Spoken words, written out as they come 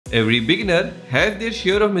Every beginner has their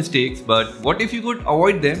share of mistakes, but what if you could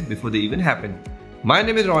avoid them before they even happen? My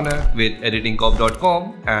name is Ronak with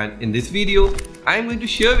editingcorp.com, and in this video, I am going to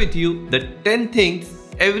share with you the 10 things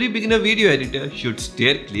every beginner video editor should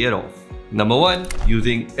steer clear of. Number 1.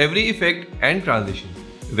 Using every effect and transition.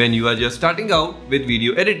 When you are just starting out with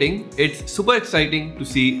video editing, it's super exciting to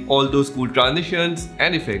see all those cool transitions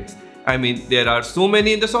and effects. I mean, there are so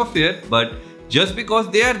many in the software, but just because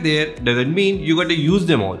they are there doesn't mean you got to use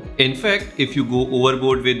them all. In fact, if you go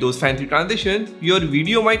overboard with those fancy transitions, your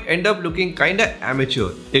video might end up looking kinda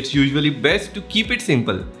amateur. It's usually best to keep it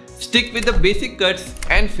simple. Stick with the basic cuts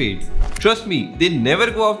and fades. Trust me, they never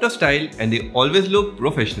go out of style and they always look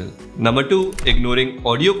professional. Number 2. Ignoring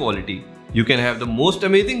audio quality. You can have the most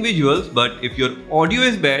amazing visuals, but if your audio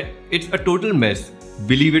is bad, it's a total mess.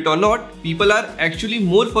 Believe it or not, people are actually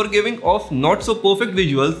more forgiving of not so perfect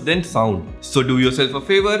visuals than sound. So do yourself a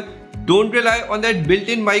favor, don't rely on that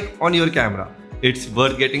built-in mic on your camera. It's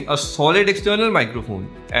worth getting a solid external microphone,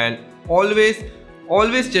 and always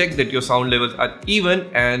check that your sound levels are even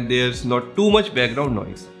and there's not too much background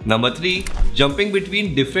noise. Number 3. Jumping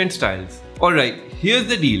between different styles. Alright, here's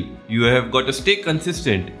the deal. You have got to stay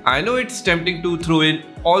consistent. I know it's tempting to throw in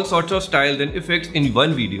all sorts of styles and effects in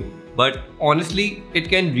one video, but honestly, it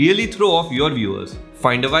can really throw off your viewers.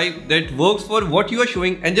 Find a vibe that works for what you are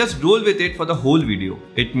showing and just roll with it for the whole video.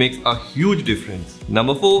 It makes a huge difference.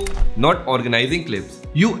 Number 4. Not organizing clips.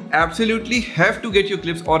 You absolutely have to get your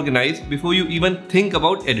clips organized before you even think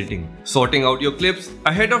about editing. Sorting out your clips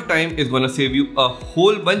ahead of time is gonna save you a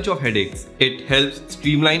whole bunch of headaches. It helps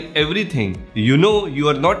streamline everything. You know you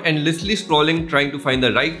are not endlessly scrolling trying to find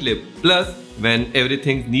the right clip. Plus, when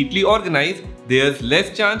everything's neatly organized, there's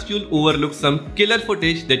less chance you'll overlook some killer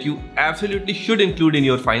footage that you absolutely should include in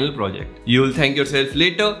your final project. You'll thank yourself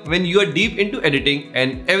later when you are deep into editing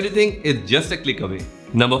and everything is just a click away.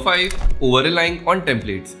 Number 5. Over-relying on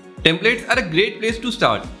templates. Templates are a great place to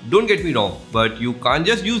start, don't get me wrong, but you can't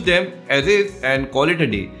just use them as is and call it a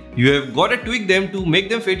day. You have got to tweak them to make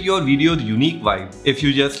them fit your video's unique vibe. If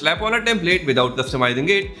you just slap on a template without customizing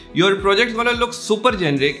it, your project's gonna look super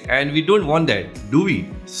generic and we don't want that, do we?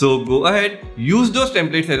 So go ahead, use those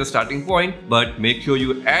templates as a starting point, but make sure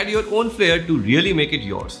you add your own flair to really make it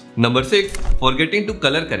yours. Number 6. Forgetting to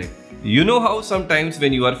color correct. You know how sometimes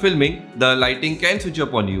when you are filming, the lighting can switch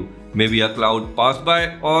up on you. Maybe a cloud passed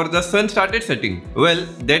by or the sun started setting. Well,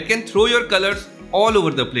 that can throw your colors all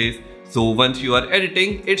over the place. So once you are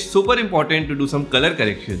editing, it's super important to do some color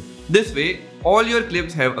correction. This way, all your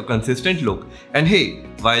clips have a consistent look. And hey,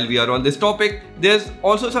 while we are on this topic, there's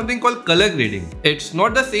also something called color grading. It's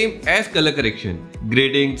not the same as color correction.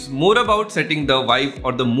 Grading's more about setting the vibe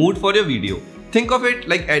or the mood for your video. Think of it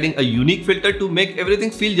like adding a unique filter to make everything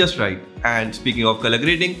feel just right. And speaking of color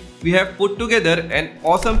grading, we have put together an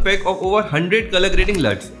awesome pack of over 100 color grading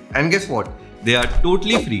LUTs. And guess what? They are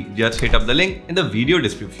totally free. Just hit up the link in the video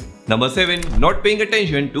description. Number 7. Not paying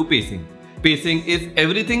attention to pacing. Pacing is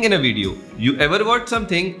everything in a video. You ever watched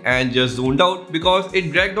something and just zoned out because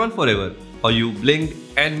it dragged on forever? Or you blinked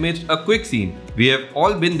and missed a quick scene? We have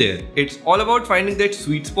all been there. It's all about finding that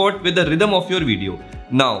sweet spot with the rhythm of your video.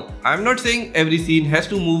 Now, I'm not saying every scene has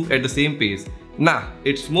to move at the same pace. Nah,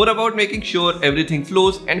 it's more about making sure everything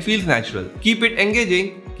flows and feels natural. Keep it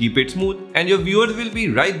engaging, keep it smooth, and your viewers will be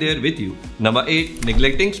right there with you. Number 8.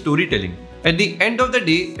 Neglecting storytelling. At the end of the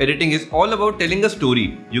day, editing is all about telling a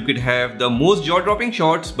story. You could have the most jaw-dropping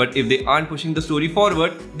shots, but if they aren't pushing the story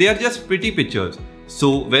forward, they are just pretty pictures.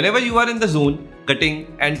 So whenever you are in the zone,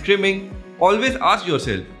 cutting and trimming, always ask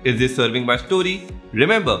yourself, is this serving my story?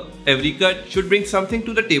 Remember, every cut should bring something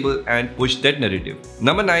to the table and push that narrative.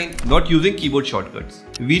 Number 9. Not using keyboard shortcuts.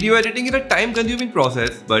 Video editing is a time-consuming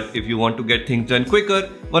process, but if you want to get things done quicker,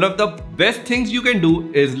 one of the best things you can do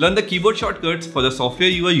is learn the keyboard shortcuts for the software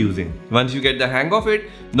you are using. Once you get the hang of it,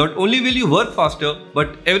 not only will you work faster,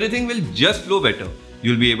 but everything will just flow better.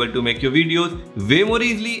 You'll be able to make your videos way more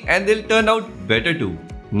easily and they'll turn out better too.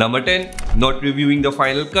 Number 10. Not reviewing the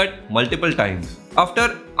final cut multiple times.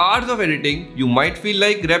 After hours of editing, you might feel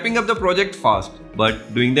like wrapping up the project fast,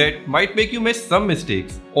 but doing that might make you miss some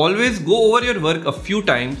mistakes. Always go over your work a few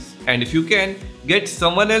times, and if you can, get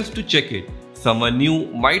someone else to check it. Someone new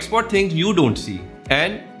might spot things you don't see.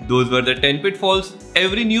 And those were the 10 pitfalls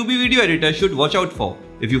every newbie video editor should watch out for.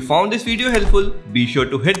 If you found this video helpful, be sure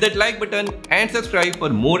to hit that like button and subscribe for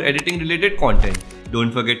more editing related content.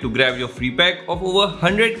 Don't forget to grab your free pack of over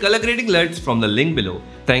 100 color grading LUTs from the link below.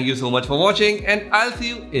 Thank you so much for watching and I'll see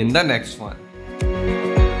you in the next one.